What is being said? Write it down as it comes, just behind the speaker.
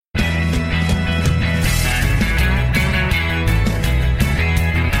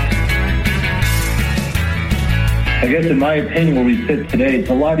guess in my opinion, where we sit today, it's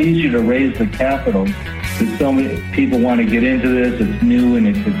a lot easier to raise the capital because so many people want to get into this. It's new and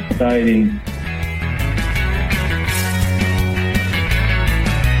it's exciting.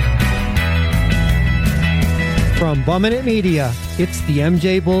 From Bumminett Media, it's the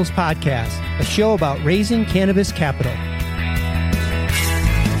MJ Bulls Podcast, a show about raising cannabis capital.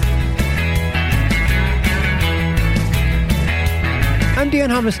 I'm Dan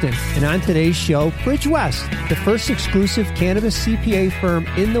Humiston, and on today's show, Bridge West, the first exclusive cannabis CPA firm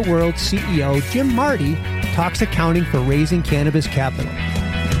in the world. CEO Jim Marty talks accounting for raising cannabis capital.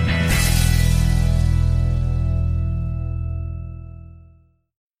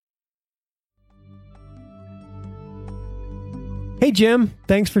 Hey, Jim,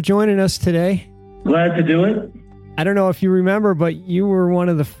 thanks for joining us today. Glad to do it. I don't know if you remember, but you were one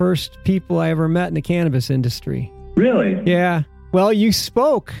of the first people I ever met in the cannabis industry. Really? Yeah. Well, you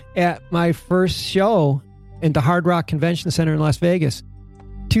spoke at my first show at the Hard Rock Convention Center in Las Vegas.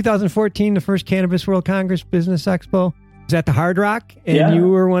 2014, the first Cannabis World Congress Business Expo was at the Hard Rock, and you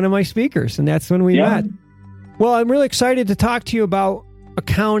were one of my speakers, and that's when we met. Well, I'm really excited to talk to you about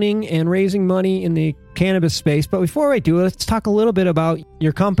accounting and raising money in the cannabis space. But before I do it, let's talk a little bit about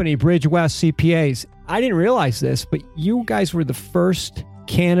your company, Bridge West CPAs. I didn't realize this, but you guys were the first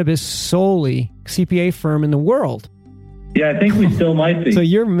cannabis solely CPA firm in the world. Yeah, I think we still might be. So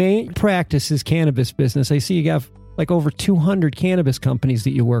your main practice is cannabis business. I see you have like over 200 cannabis companies that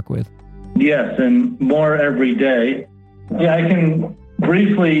you work with. Yes, and more every day. Yeah, I can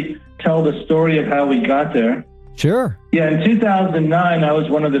briefly tell the story of how we got there. Sure. Yeah, in 2009, I was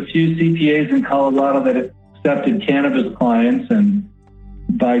one of the few CPAs in Colorado that accepted cannabis clients. And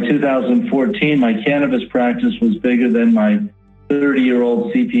by 2014, my cannabis practice was bigger than my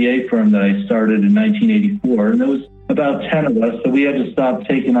 30-year-old CPA firm that I started in 1984. And there was about 10 of us, so we had to stop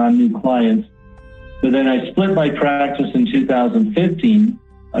taking on new clients. But then I split my practice in 2015.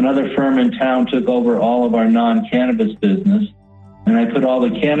 Another firm in town took over all of our non-cannabis business, and I put all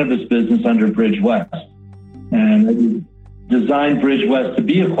the cannabis business under Bridge West. And I designed Bridge West to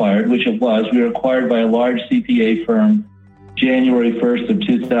be acquired, which it was. We were acquired by a large CPA firm January 1st of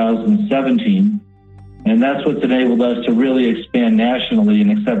 2017. And that's what's enabled us to really expand nationally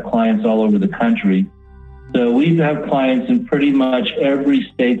and accept clients all over the country. So we have clients in pretty much every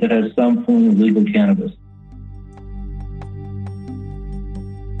state that has some form of legal cannabis.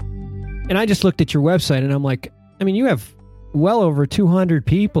 And I just looked at your website and I'm like, I mean, you have well over 200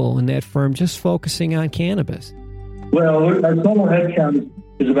 people in that firm just focusing on cannabis. Well, our total headcount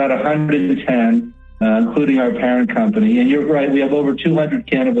is about 110, including our parent company. And you're right, we have over 200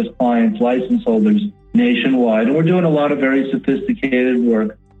 cannabis clients, license holders nationwide. And we're doing a lot of very sophisticated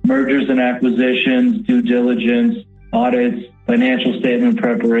work. Mergers and acquisitions, due diligence, audits, financial statement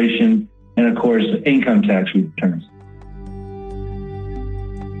preparation, and of course, income tax returns.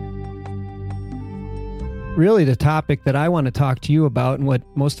 Really, the topic that I want to talk to you about and what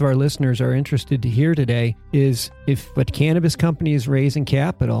most of our listeners are interested to hear today is if a cannabis company is raising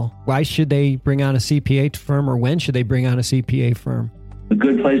capital, why should they bring on a CPA firm, or when should they bring on a CPA firm? A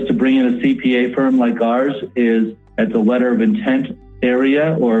good place to bring in a CPA firm like ours is at the letter of intent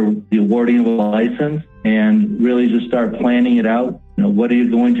area or the awarding of a license, and really just start planning it out. You know, what are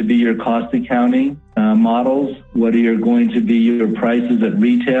going to be your cost accounting models? What are going to be your prices at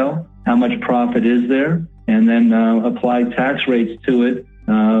retail? How much profit is there? And then apply tax rates to it,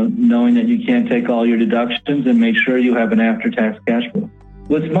 knowing that you can't take all your deductions, and make sure you have an after-tax cash flow.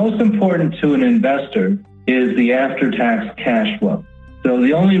 What's most important to an investor is the after-tax cash flow. So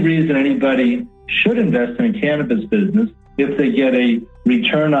the only reason anybody should invest in a cannabis business if they get a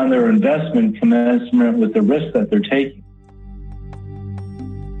return on their investment commensurate with the risk that they're taking.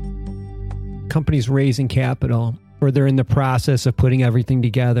 Companies raising capital, or they're in the process of putting everything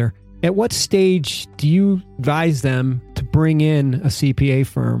together. At what stage do you advise them to bring in a CPA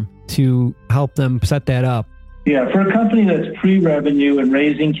firm to help them set that up? Yeah, for a company that's pre-revenue and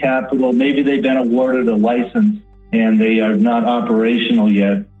raising capital, maybe they've been awarded a license and they are not operational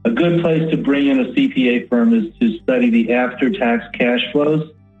yet. A good place to bring in a CPA firm is to study the after-tax cash flows.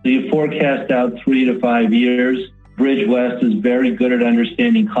 So you forecast out 3 to 5 years. Bridge West is very good at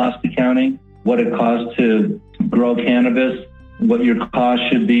understanding cost accounting, what it costs to grow cannabis, what your cost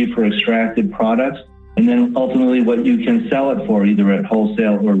should be for extracted products, and then ultimately what you can sell it for, either at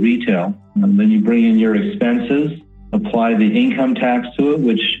wholesale or retail. And then you bring in your expenses, apply the income tax to it,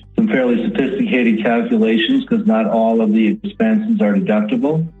 which some fairly sophisticated calculations because not all of the expenses are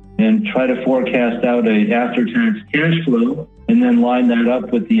deductible, and try to forecast out a after-tax cash flow and then line that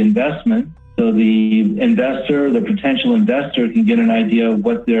up with the investment. So the investor, the potential investor, can get an idea of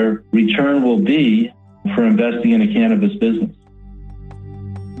what their return will be for investing in a cannabis business.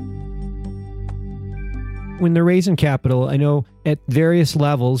 When they're raising capital, I know at various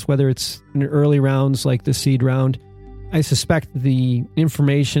levels, whether it's in early rounds like the seed round, I suspect the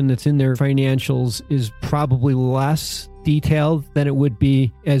information that's in their financials is probably less detailed than it would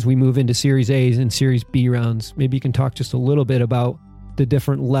be as we move into Series A's and Series B rounds. Maybe you can talk just a little bit about the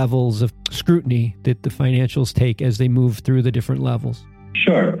different levels of scrutiny that the financials take as they move through the different levels.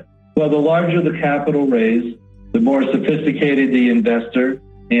 Sure. Well, the larger the capital raise, the more sophisticated the investor,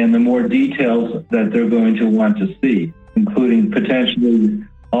 and the more details that they're going to want to see, including potentially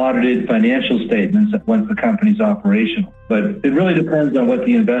audited financial statements once the company's operational. But it really depends on what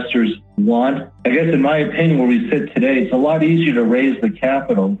the investors want. I guess in my opinion, where we sit today, it's a lot easier to raise the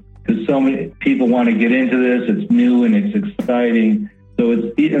capital because so many people want to get into this. It's new and it's exciting. So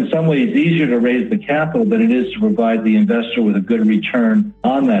it's in some ways easier to raise the capital than it is to provide the investor with a good return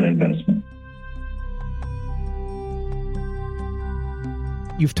on that investment.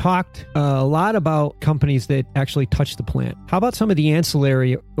 You've talked a lot about companies that actually touch the plant. How about some of the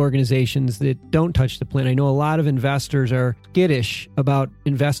ancillary organizations that don't touch the plant? I know a lot of investors are skittish about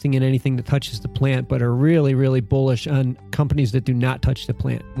investing in anything that touches the plant, but are really, really bullish on companies that do not touch the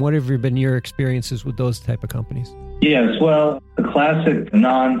plant. What have been your experiences with those type of companies? Yes, well, the classic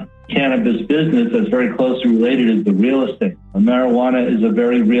non-cannabis business that's very closely related is the real estate. Marijuana is a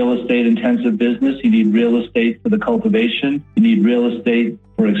very real estate intensive business. You need real estate for the cultivation. You need real estate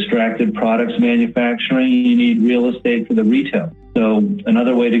for extracted products manufacturing. You need real estate for the retail. So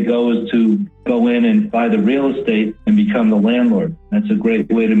another way to go is to go in and buy the real estate and become the landlord. That's a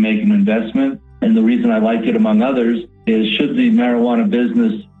great way to make an investment. And the reason I like it, among others, is should the marijuana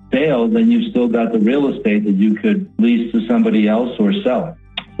business fail, then you've still got the real estate that you could lease to somebody else or sell it.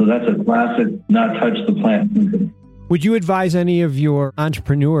 So that's a classic not touch the plant company. Would you advise any of your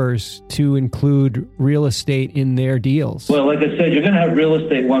entrepreneurs to include real estate in their deals? Well, like I said, you're going to have real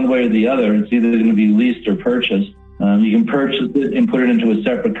estate one way or the other. It's either going to be leased or purchased. You can purchase it and put it into a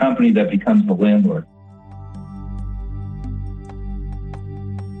separate company that becomes the landlord.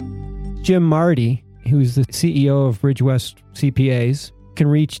 Jim Marty, who's the CEO of Bridgewest CPAs, can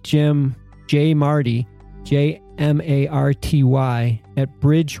reach Jim J. Marty, JMARTY, at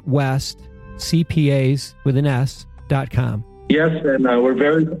BridgeWestCPAs with an S.com. Yes, and we're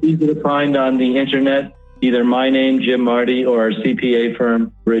very easy to find on the internet, either my name, Jim Marty, or our CPA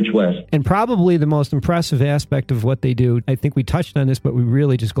firm, Bridgewest. And probably the most impressive aspect of what they do, I think we touched on this, but we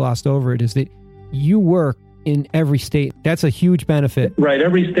really just glossed over it, is that you work in every state. That's a huge benefit. Right,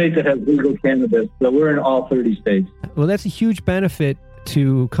 every state that has legal cannabis. So we're in all 30 states. Well, that's a huge benefit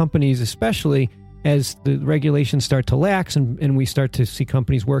to companies, especially as the regulations start to lax and we start to see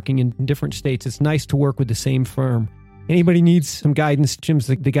companies working in different states. It's nice to work with the same firm. Anybody needs some guidance, Jim's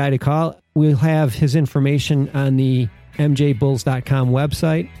the guy to call. We'll have his information on the mjbulls.com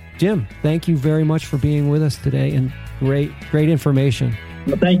website. Jim, thank you very much for being with us today, and great information.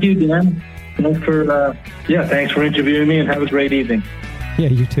 Well, thank you, Dan. Thanks for interviewing me, and have a great evening. Yeah,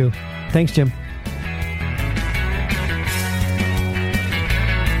 you too. Thanks, Jim.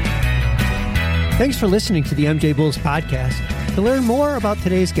 Thanks for listening to the MJ Bulls podcast. To learn more about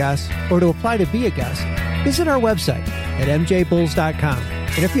today's guest or to apply to be a guest, visit our website at mjbulls.com.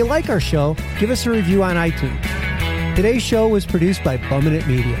 And if you like our show, give us a review on iTunes. Today's show was produced by Bumminit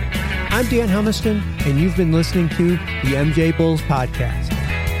Media. I'm Dan Humiston, and you've been listening to the MJ Bulls podcast.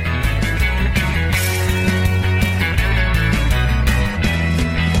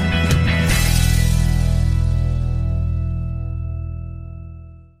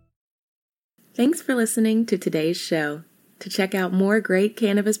 Thanks for listening to today's show. To check out more great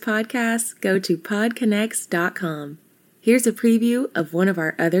cannabis podcasts, go to podconnects.com. Here's a preview of one of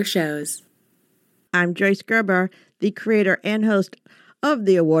our other shows. I'm Joyce Gerber, the creator and host of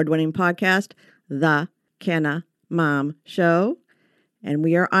the award-winning podcast, The Canna Mom Show. And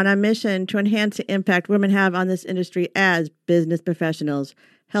we are on a mission to enhance the impact women have on this industry as business professionals,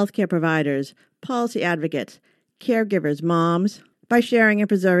 healthcare providers, policy advocates, caregivers, moms, by sharing and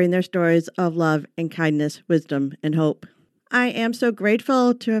preserving their stories of love and kindness, wisdom, and hope. I am so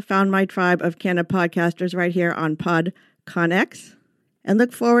grateful to have found my tribe of Canna podcasters right here on PodConX, and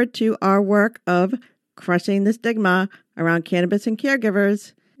look forward to our work of crushing the stigma around cannabis and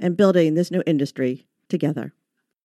caregivers and building this new industry together.